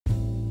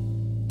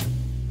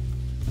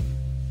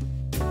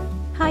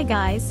Hi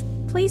guys,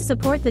 please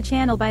support the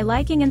channel by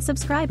liking and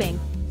subscribing.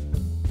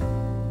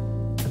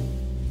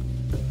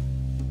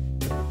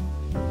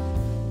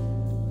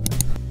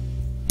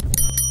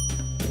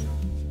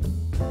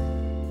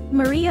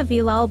 Maria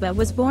Villalba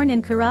was born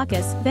in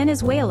Caracas,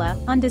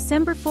 Venezuela, on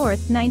December 4,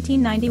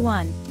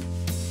 1991.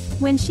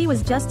 When she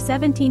was just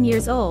 17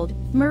 years old,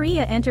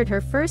 Maria entered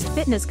her first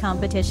fitness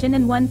competition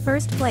and won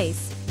first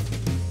place.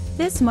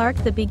 This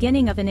marked the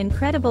beginning of an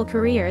incredible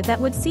career that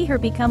would see her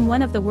become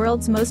one of the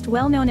world's most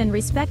well-known and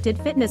respected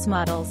fitness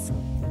models.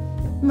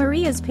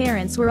 Maria's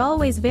parents were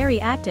always very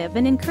active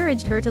and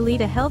encouraged her to lead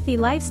a healthy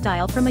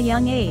lifestyle from a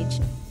young age.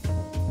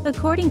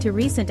 According to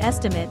recent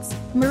estimates,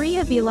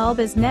 Maria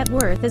Villalba's net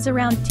worth is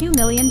around $2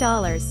 million.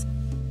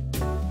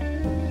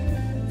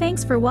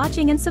 Thanks for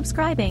watching and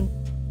subscribing.